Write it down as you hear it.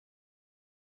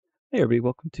Hey everybody,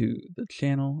 welcome to the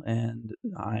channel, and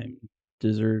I'm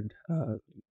Dizzard,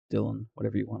 Dylan,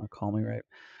 whatever you want to call me, right?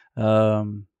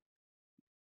 Um,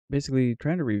 Basically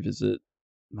trying to revisit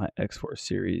my X-Force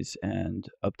series and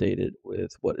update it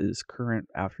with what is current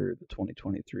after the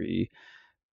 2023,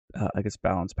 I guess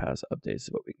Balance Pass updates is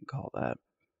what we can call that.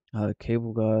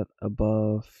 Cable got a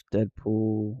buff,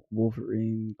 Deadpool,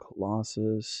 Wolverine,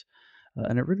 Colossus,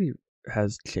 and it really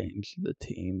has changed the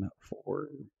team for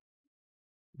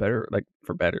better, like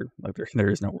for better. Like there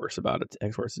is no worse about it.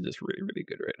 X Force is just really, really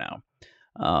good right now.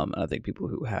 And I think people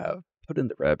who have put in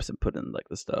the reps and put in like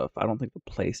the stuff, I don't think the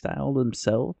play style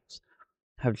themselves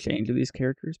have changed with these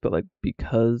characters, but like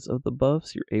because of the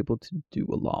buffs, you're able to do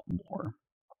a lot more.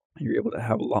 You're able to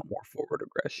have a lot more forward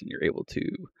aggression. You're able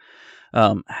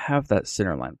to have that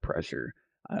center line pressure.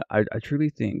 I truly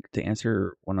think to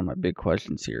answer one of my big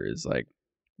questions here is like,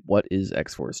 what is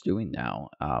X Force doing now?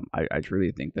 I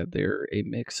truly think that they're a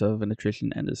mix of an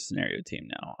attrition and a scenario team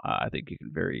now. I think you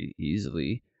can very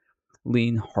easily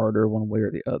lean harder one way or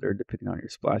the other depending on your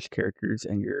splash characters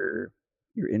and your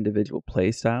individual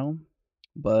play style.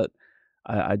 But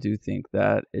I do think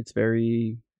that it's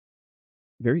very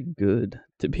very good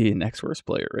to be an X Force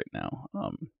player right now.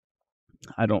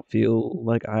 I don't feel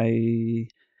like I'm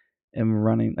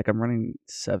running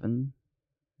 7,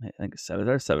 I think 7,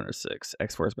 there's 7 or 6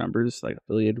 X-Force members, like,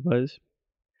 affiliated wise,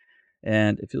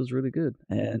 and it feels really good,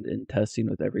 and in testing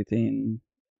with everything,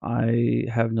 I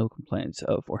have no complaints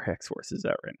of where X-Force is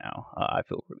at right now. I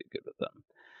feel really good with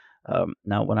them.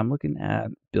 Now when I'm looking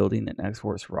at building an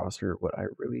X-Force roster, what I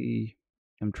really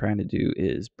am trying to do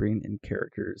is bring in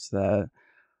characters that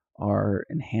are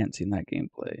enhancing that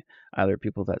gameplay. Either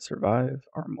people that survive,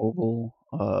 are mobile,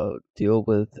 deal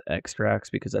with extracts,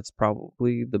 because that's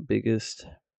probably the biggest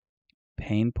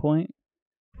pain point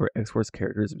for X-Force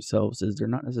characters themselves is they're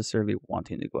not necessarily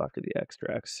wanting to go after the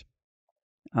extracts.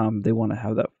 They want to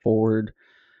have that forward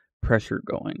pressure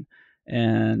going,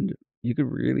 and you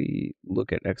could really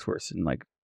look at X-Force in like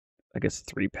I guess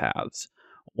 3 paths.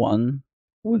 One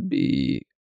would be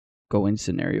going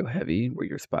scenario heavy, where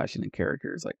you're splashing in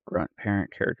characters like grunt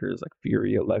parent characters like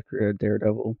Fury, Elektra,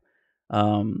 Daredevil,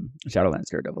 Shadowlands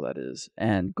Daredevil, that is,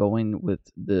 and going with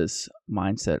this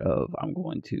mindset of I'm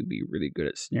going to be really good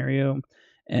at scenario,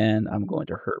 and I'm going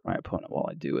to hurt my opponent while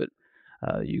I do it.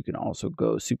 You can also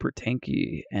go super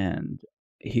tanky and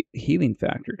healing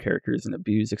factor characters and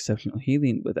abuse exceptional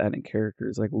healing with adding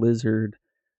characters like Lizard.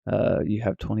 You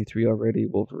have 23 already,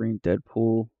 Wolverine,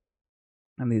 Deadpool,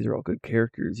 and these are all good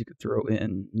characters. You could throw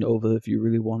in Nova if you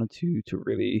really wanted to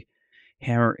really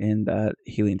hammer in that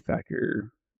healing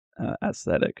factor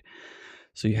aesthetic.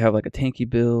 So you have like a tanky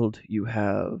build, you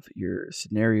have your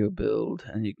scenario build,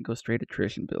 and you can go straight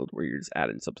attrition build where you're just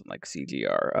adding something like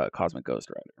CGR, Cosmic Ghost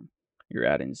Rider. You're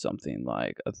adding something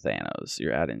like a Thanos.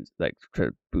 You're adding like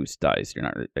to boost dice. You're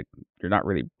not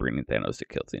really bringing Thanos to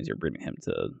kill things. You're bringing him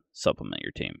to supplement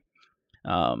your team.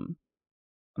 Um,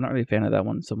 I'm not really a fan of that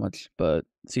one so much, but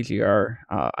CGR,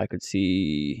 I could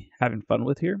see having fun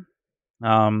with here.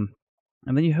 Um,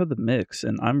 and then you have the mix,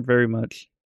 and I'm very much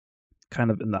kind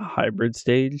of in the hybrid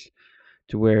stage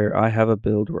to where I have a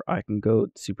build where I can go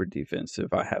super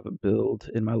defensive. I have a build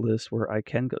in my list where I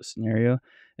can go scenario,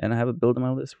 and I have a build in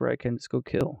my list where I can just go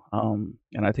kill.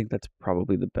 And I think that's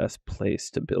probably the best place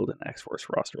to build an X Force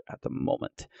roster at the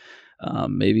moment.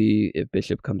 Maybe if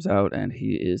Bishop comes out and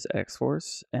he is X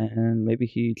Force, and maybe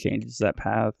he changes that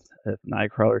path. If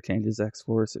Nightcrawler changes X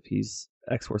Force, if he's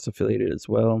X Force affiliated as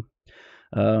well,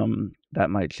 that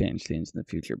might change things in the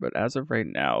future. But as of right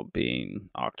now, being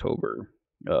October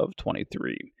of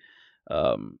 23,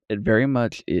 it very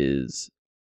much is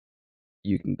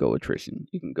you can go attrition,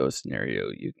 you can go scenario,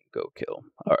 you can go kill,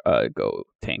 or go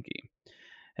tanky.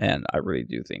 And I really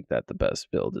do think that the best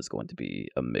build is going to be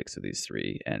a mix of these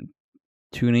three and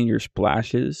tuning your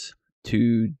splashes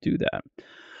to do that.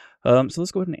 So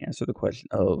let's go ahead and answer the question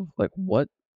of like, what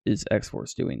is X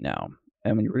Force doing now?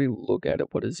 And when you really look at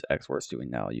it, what is X Force doing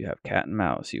now? You have Cat and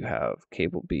Mouse. You have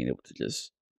Cable being able to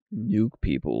just nuke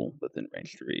people within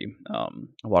range 3.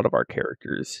 A lot of our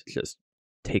characters just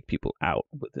take people out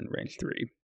within range 3.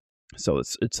 So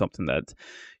it's something that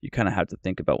you kind of have to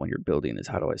think about when you're building is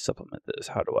how do I supplement this?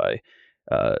 How do I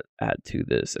add to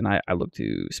this? And I look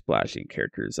to splashing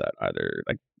characters that either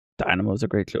like Dynamo is a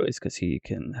great choice because he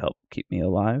can help keep me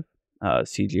alive.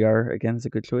 CGR again is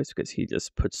a good choice because he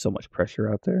just puts so much pressure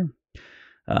out there.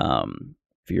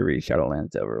 Fury,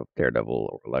 Shadowlands, Daredevil,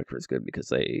 or Elektra is good because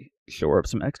they shore up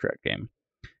some extract game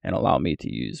and allow me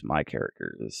to use my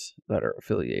characters that are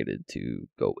affiliated to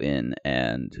go in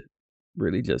and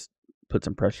really just put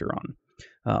some pressure on.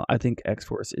 I think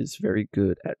X-Force is very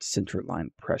good at center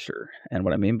line pressure, and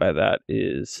what I mean by that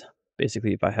is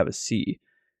basically if I have a C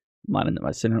line into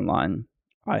my center line,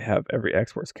 I have every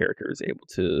X-Force character is able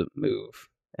to move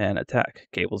and attack.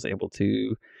 Cable's able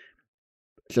to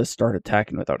just start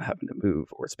attacking without having to move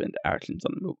or spend actions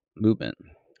on the movement.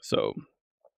 So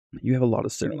you have a lot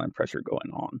of center line pressure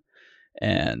going on,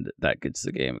 and that gets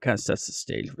the game. It kind of sets the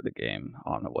stage for the game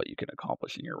on what you can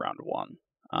accomplish in your round one.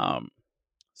 Um,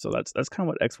 so that's kind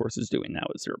of what X Force is doing now.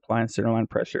 Is they're applying center line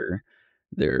pressure,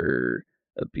 they're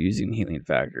abusing healing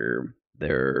factor,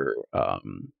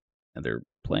 and they're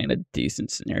playing a decent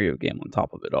scenario game on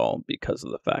top of it all because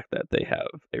of the fact that they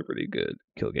have a really good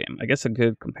kill game. I guess a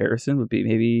good comparison would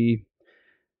be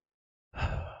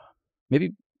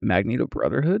maybe Magneto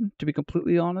Brotherhood, to be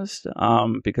completely honest,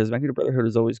 because Magneto Brotherhood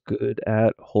is always good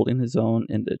at holding his own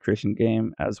in the attrition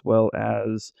game, as well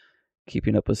as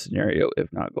keeping up a scenario,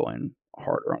 if not going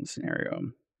harder on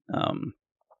scenario. I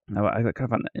kind of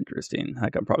find that interesting.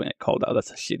 Like, I'm probably gonna get called out.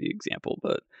 That's a shitty example,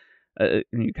 but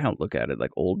when you kind of look at it,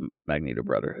 like old Magneto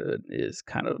Brotherhood is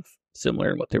kind of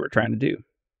similar in what they were trying to do.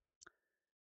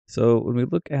 So when we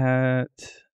look at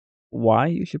why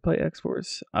you should play X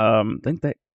Force, I think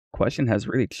that question has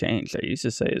really changed. I used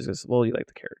to say is just, well, you like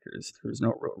the characters. There's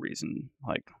no real reason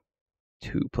like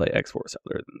to play X Force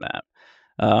other than that.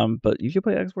 But you should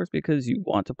play X Force because you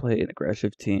want to play an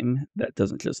aggressive team that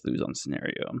doesn't just lose on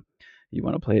scenario. You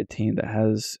want to play a team that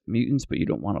has mutants, but you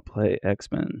don't want to play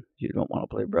X-Men. You don't want to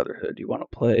play Brotherhood. You want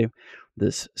to play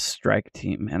this strike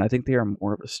team. And I think they are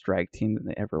more of a strike team than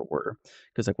they ever were.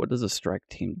 Because, like, what does a strike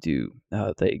team do?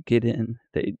 They get in,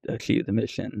 they achieve the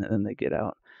mission, and then they get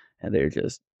out, and they're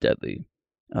just deadly.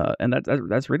 And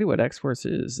that's really what X-Force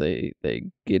is. They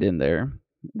get in there,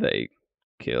 they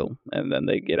kill, and then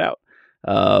they get out.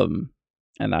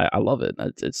 And I love it.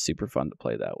 It's super fun to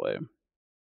play that way.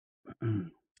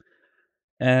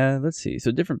 And let's see. So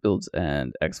different builds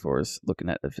and X-Force looking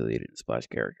at affiliated and splash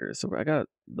characters. So I got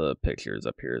the pictures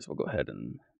up here, so we'll go ahead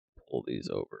and pull these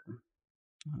over.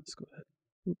 Let's go ahead.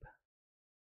 Boop.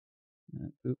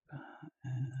 And boop.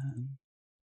 And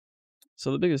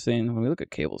so the biggest thing when we look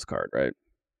at Cable's card, right?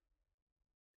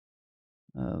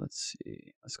 Let's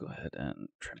see. Let's go ahead and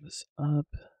trim this up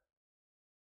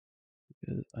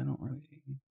because I don't really.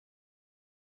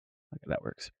 Okay, that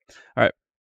works. All right.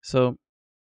 So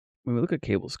when we look at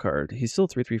Cable's card, he's still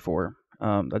 3/3/4.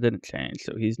 That didn't change,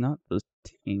 so he's not the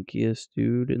tankiest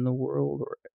dude in the world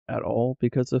or at all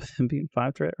because of him being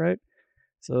 5 threat, right?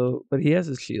 So, but he has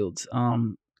his shields.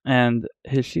 And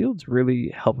his shields really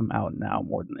help him out now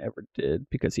more than they ever did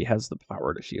because he has the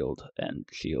power to shield and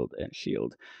shield and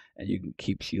shield, and you can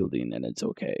keep shielding and it's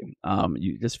okay.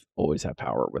 You just always have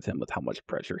power with him with how much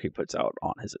pressure he puts out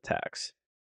on his attacks.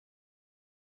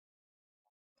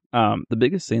 The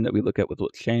biggest thing that we look at with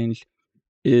what's changed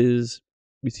is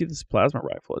we see this plasma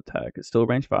rifle attack. It's still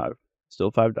range 5,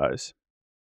 still 5 dice.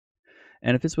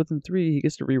 And if it's within 3, he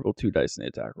gets to reroll 2 dice in the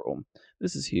attack roll.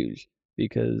 This is huge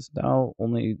because not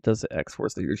only does the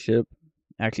X-Force leadership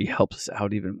actually helps us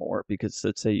out even more because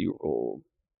let's say you roll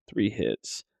 3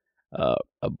 hits,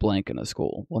 a blank and a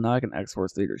skull. Well, now I can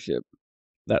X-Force leadership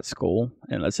that skull,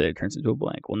 and let's say it turns into a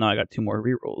blank. Well, now I got 2 more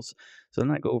rerolls. So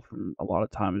then I go from a lot of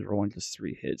times rolling just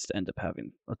 3 hits to end up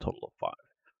having a total of 5.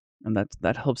 And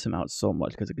that helps him out so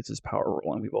much because it gets his power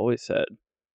rolling. We've always said,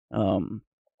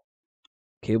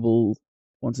 Cable,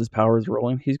 once his power is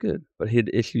rolling, he's good, but he had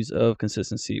issues of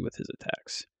consistency with his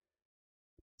attacks.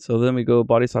 So then we go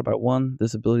body slot by 1.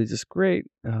 This ability is just great.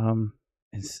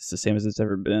 It's the same as it's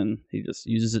ever been. He just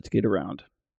uses it to get around.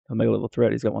 Omega level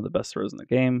threat. He's got one of the best throws in the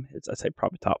game. It's, I'd say,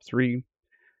 probably top 3.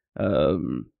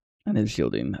 And his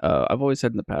shielding. I've always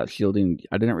said in the past, shielding,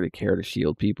 I didn't really care to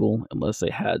shield people unless they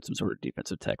had some sort of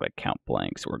defensive tech like count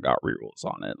blanks or got rerolls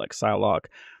on it. Like Psylocke,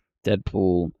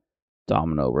 Deadpool,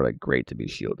 Domino were like great to be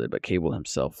shielded, but Cable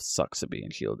himself sucks at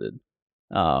being shielded.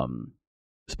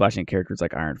 Splashing characters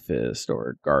like Iron Fist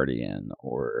or Guardian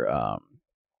or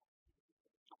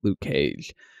Luke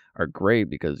Cage are great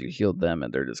because you shield them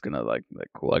and they're just gonna like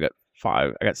cool. I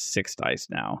got 6 dice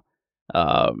now.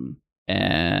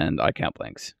 And I count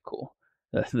blanks. Cool.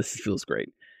 This feels great.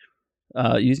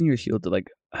 Using your shield to like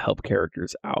help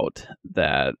characters out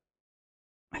that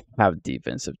have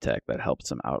defensive tech that helps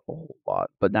them out a whole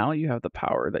lot. But now you have the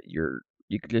power that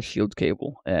you can just shield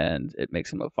Cable and it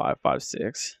makes him a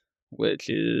 5/5/6, which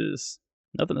is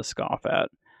nothing to scoff at.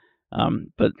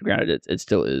 But granted, it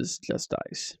still is just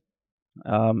dice.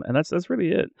 And that's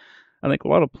really it. I think a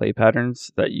lot of play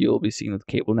patterns that you'll be seeing with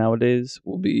Cable nowadays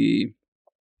will be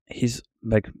he's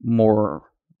like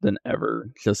more than ever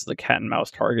just the cat and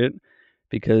mouse target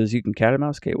because you can cat and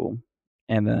mouse Cable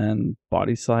and then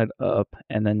body slide up,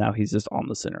 and then now he's just on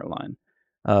the center line.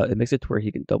 It makes it to where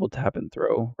he can double tap and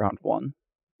throw round one.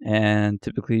 And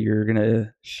typically you're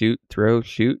gonna shoot, throw,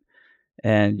 shoot,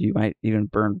 and you might even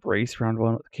burn brace round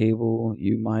one with Cable.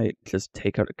 You might just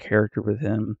take out a character with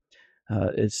him.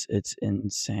 It's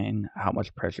insane how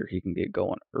much pressure he can get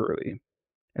going early.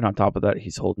 And on top of that,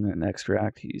 he's holding an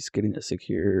extract. He's getting a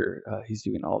secure. He's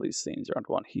doing all these things round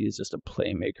one. He is just a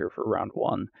playmaker for round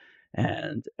one,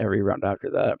 and every round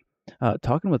after that.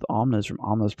 Talking with Omnis from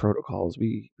Omnis Protocols,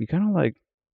 we kind of like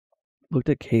looked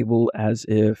at Cable as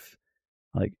if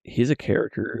like he's a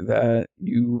character that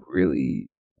you really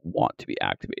want to be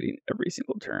activating every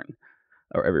single turn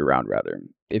or every round rather.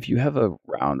 If you have a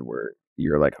round where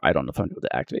you're like, I don't know if I'm able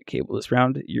to activate Cable this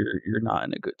round, you're not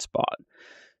in a good spot.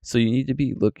 So you need to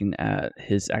be looking at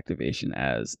his activation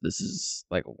as this is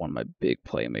like one of my big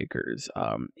playmakers.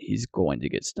 He's going to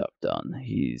get stuff done.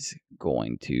 He's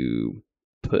going to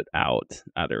put out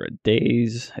either a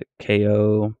daze, a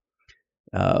KO,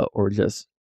 or just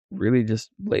really just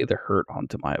lay the hurt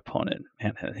onto my opponent.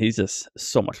 And he's just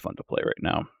so much fun to play right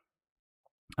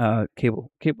now. Cable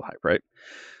hype, right?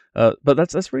 But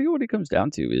that's really what it comes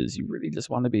down to is you really just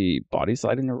want to be body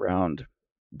sliding around,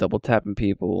 double tapping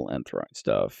people, and throwing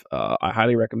stuff. I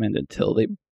highly recommend Until They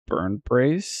Burn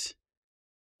Brace.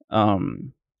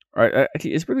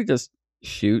 It's really just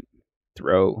shoot,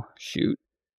 throw, shoot.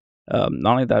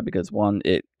 Not only that, because one,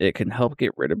 it can help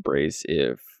get rid of Brace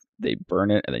if they burn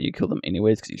it and then you kill them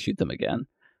anyways because you shoot them again.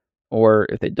 Or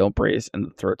if they don't brace and the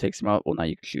throw takes them out, well, now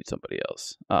you can shoot somebody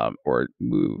else or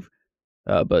move.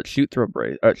 But shoot, throw,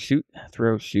 brace, shoot,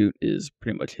 throw, shoot is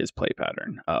pretty much his play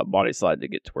pattern. Body slide to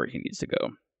get to where he needs to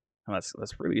go. And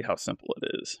that's really how simple it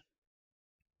is.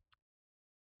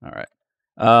 All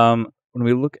right. When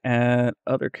we look at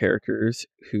other characters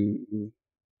who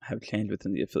have changed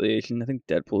within the affiliation, I think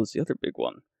Deadpool is the other big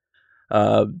one.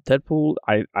 Deadpool,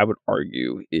 I would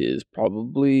argue, is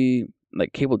probably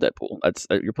like Cable Deadpool. That's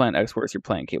you're playing X-Force, you're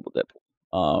playing Cable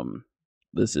Deadpool.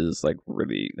 This is like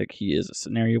really like he is a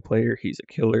scenario player. He's a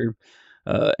killer,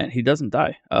 and he doesn't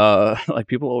die. Like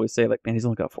people always say, like, man, he's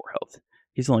only got 4 health.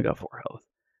 He's only got 4 health.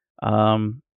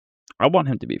 I want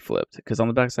him to be flipped because on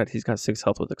the backside he's got 6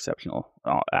 health with exceptional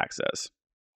access,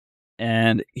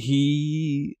 and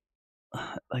he's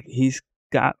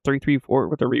got 3/3/4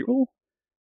 with a reroll.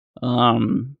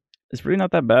 It's really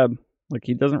not that bad. Like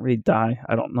he doesn't really die.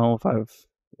 I don't know if I've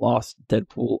lost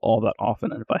Deadpool all that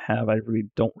often, and if I have, I really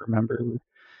don't remember.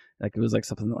 Like it was like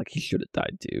something like he should have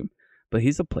died too. But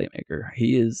he's a playmaker.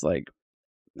 He is like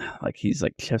he's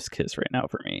like chef's kiss right now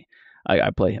for me.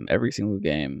 I play him every single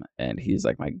game, and he's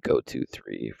like my go-to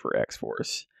 3 for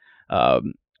X-Force.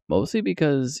 Mostly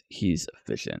because he's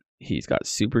efficient. He's got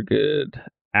super good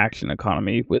action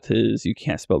economy with his you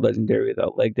can't spell legendary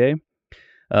without leg day.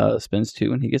 Spins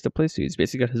 2 and he gets to place 2. He's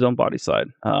basically got his own body slide.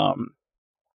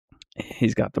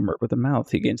 He's got the Merc with the mouth.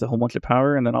 He gains a whole bunch of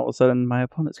power, and then all of a sudden my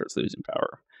opponent starts losing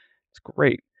power. It's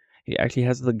great. He actually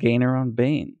has the gainer on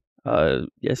Bane.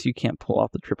 Yes, you can't pull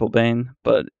off the triple Bane,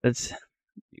 but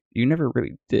you never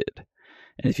really did.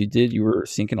 And if you did, you were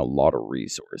sinking a lot of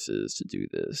resources to do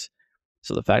this.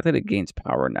 So the fact that it gains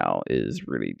power now is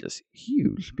really just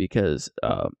huge because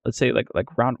let's say like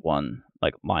round 1,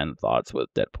 like Mind Thoughts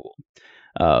with Deadpool.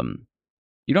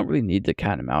 You don't really need to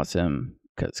cat and mouse him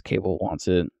because Cable wants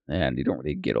it, and you don't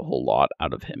really get a whole lot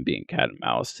out of him being cat and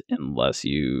moused unless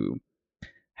you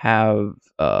have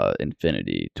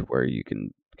Infinity to where you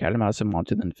can cat and mouse him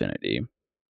onto the Infinity.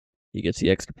 He gets the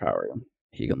extra power.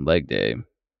 He can leg day,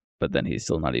 but then he's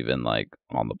still not even like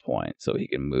on the point, so he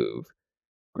can move,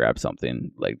 grab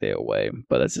something, leg day away.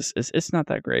 But it's not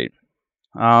that great.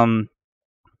 But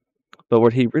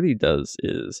what he really does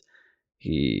is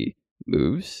he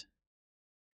moves,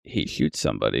 he shoots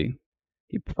somebody,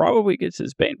 he probably gets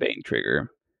his Bane trigger.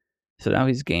 So now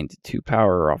he's gained 2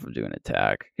 power off of doing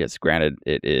attack. Yes, granted,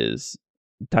 it is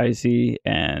dicey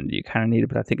and you kind of need it,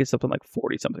 but I think it's something like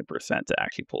 40-something% to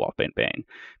actually pull off Bane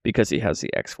because he has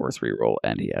the X-Force reroll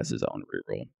and he has his own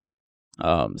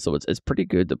reroll. So it's pretty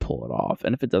good to pull it off.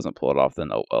 And if it doesn't pull it off,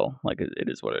 then oh well, like it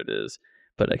is what it is.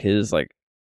 But like his like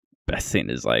best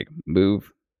thing is like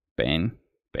move, Bane,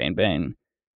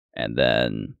 and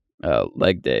then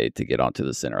leg day to get onto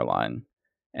the center line,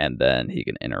 and then he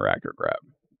can interact or grab.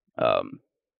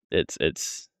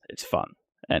 It's fun,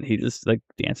 and he just like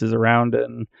dances around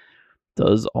and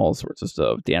does all sorts of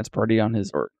stuff. Dance Party on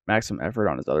his or Maximum Effort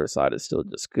on his other side is still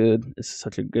just good. It's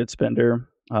such a good spender.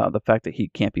 The fact that he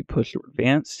can't be pushed or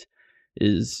advanced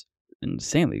is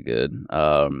insanely good.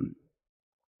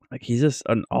 Like he's just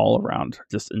an all around,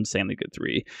 just insanely good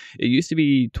 3. It used to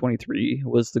be 23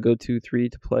 was the go-to 3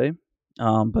 to play.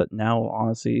 But now,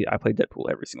 honestly, I play Deadpool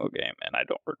every single game, and I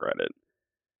don't regret it.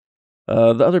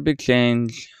 The other big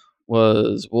change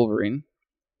was Wolverine.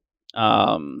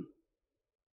 Um,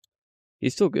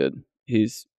 he's still good.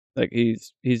 He's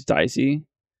dicey,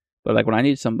 but like when I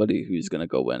need somebody who's gonna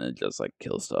go in and just like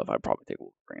kill stuff, I probably take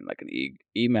Wolverine, like an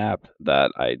E map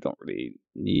that I don't really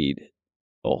need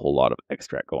a whole lot of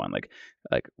extract going.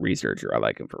 Like researcher, I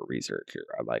like him for researcher.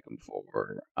 I like him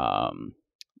for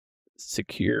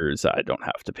secures. I don't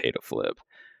have to pay to flip.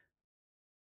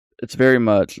 It's very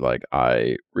much like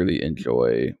I really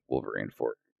enjoy Wolverine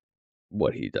for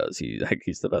what he does.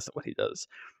 He's the best at what he does.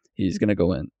 He's gonna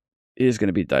go in. He's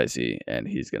gonna be dicey and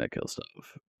he's gonna kill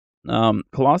stuff.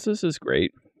 Colossus is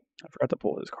great. I forgot to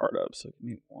pull his card up, so give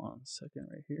me 1 second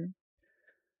right here.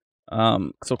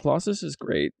 So Colossus is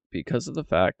great because of the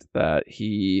fact that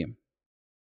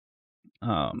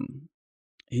um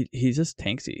he's just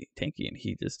tanky, and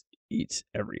he just eats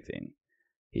everything.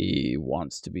 He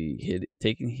wants to be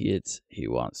taking hits. He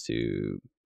wants to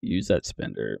use that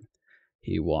spender.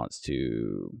 He wants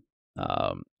to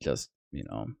just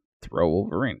throw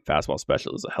Wolverine. Fastball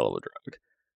special is a hell of a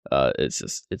drug.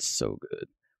 It's so good.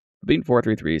 Being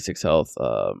 4.33, 6 health.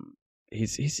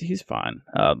 He's fine.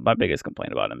 My biggest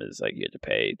complaint about him is like you have to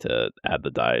pay to add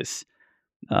the dice.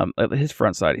 His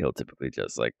front side, he'll typically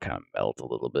just like kind of melt a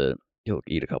little bit. He'll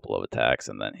eat a couple of attacks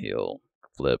and then he'll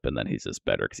flip, and then he's just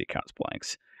better because he counts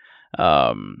blanks.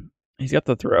 He's got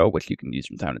the throw, which you can use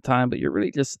from time to time, but you're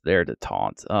really just there to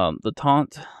taunt. The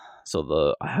taunt,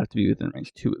 I have to be within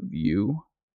range 2 of you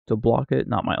to block it,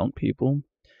 not my own people.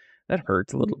 That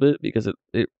hurts a little bit because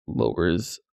it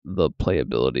lowers the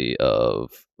playability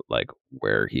of like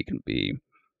where he can be,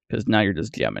 because now you're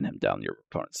just jamming him down your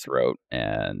opponent's throat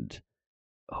and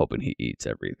hoping he eats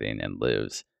everything and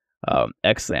lives.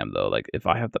 X Slam though, like if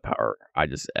I have the power, I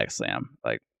just X Slam.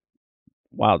 Like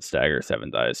Wild Stagger,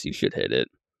 7 dice, you should hit it.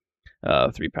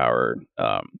 3 power.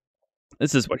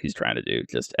 This is what he's trying to do.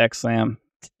 Just X Slam,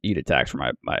 eat attacks for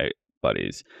my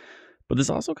buddies. But this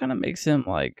also kind of makes him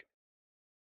like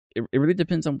it really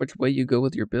depends on which way you go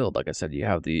with your build. Like I said, you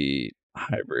have the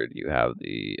hybrid, you have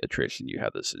the attrition, you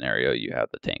have the scenario, you have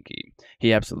the tanky.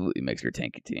 He absolutely makes your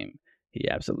tanky team. He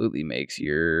absolutely makes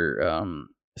your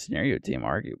scenario team,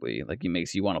 arguably. Like he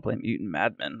makes you want to play Mutant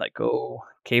Madman. Like go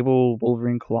Cable,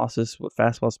 Wolverine, Colossus with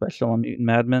fastball special on Mutant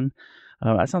Madman.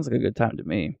 That sounds like a good time to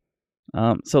me.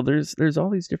 So there's all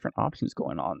these different options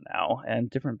going on now and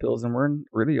different builds, and we're in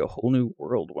really a whole new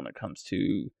world when it comes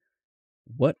to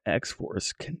what X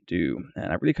Force can do.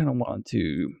 And I really kind of wanted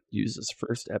to use this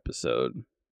first episode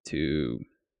to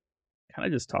kind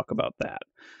of just talk about that.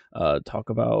 Talk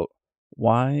about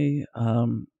why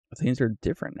things are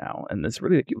different now. And it's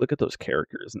really like you look at those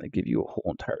characters and they give you a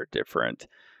whole entire different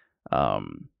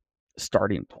um,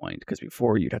 starting point. Because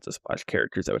before you'd have to splash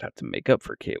characters that would have to make up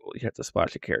for Cable. You'd have to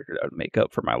splash a character that would make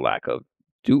up for my lack of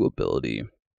doability.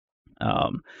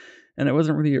 And there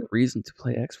wasn't really a reason to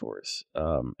play X Force.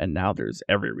 And now there's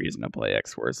every reason to play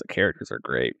X Force. The characters are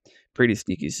great. Pretty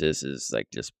Sneaky Sis is like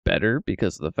just better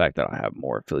because of the fact that I have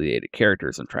more affiliated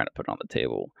characters I'm trying to put on the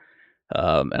table.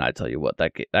 And I tell you what,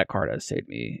 that card has saved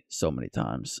me so many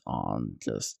times on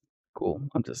just cool.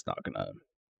 I'm just not gonna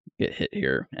get hit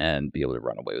here and be able to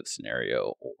run away with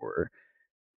scenario or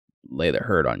lay the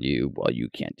hurt on you while you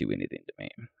can't do anything to me.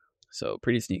 So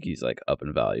Pretty Sneaky's like up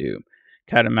in value.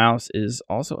 Cat and Mouse is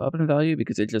also up in value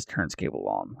because it just turns Cable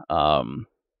on.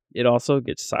 It also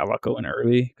gets Psylocke going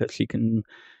early because she can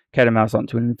Cat and Mouse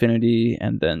onto an infinity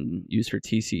and then use her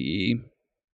TCE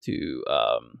to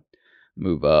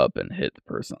move up and hit the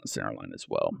person on the center line as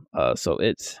well. So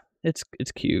it's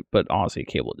cute, but honestly,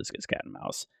 Cable just gets Cat and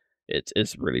Mouse.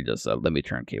 It's really just let me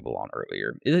turn Cable on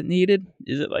earlier. Is it needed?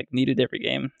 Is it like needed every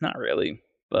game? Not really,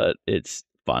 but it's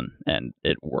fun and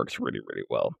it works really really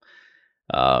well.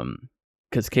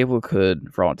 Because Cable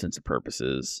could, for all intents and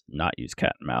purposes, not use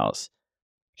Cat and Mouse,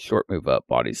 short move up,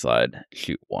 body slide,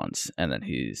 shoot once, and then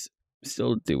he's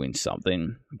still doing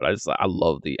something. But I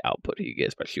love the output he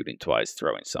gets by shooting twice,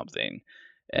 throwing something,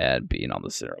 and being on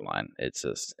the center line. It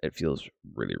feels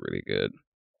really really good.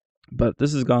 But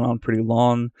this has gone on pretty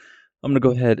long. I'm going to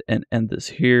go ahead and end this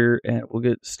here, and we'll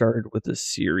get started with this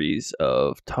series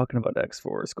of talking about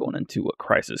X-Force, going into what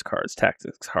crisis cards,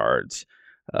 tactics cards,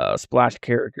 splash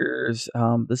characters.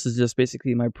 This is just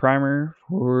basically my primer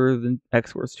for the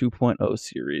X-Force 2.0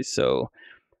 series, so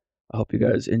I hope you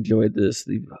guys enjoyed this.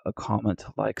 Leave a comment,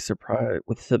 like, subscribe,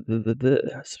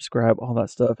 subscribe, all that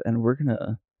stuff, and we're going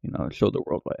to, show the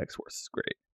world why X-Force is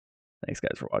great. Thanks,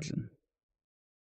 guys, for watching.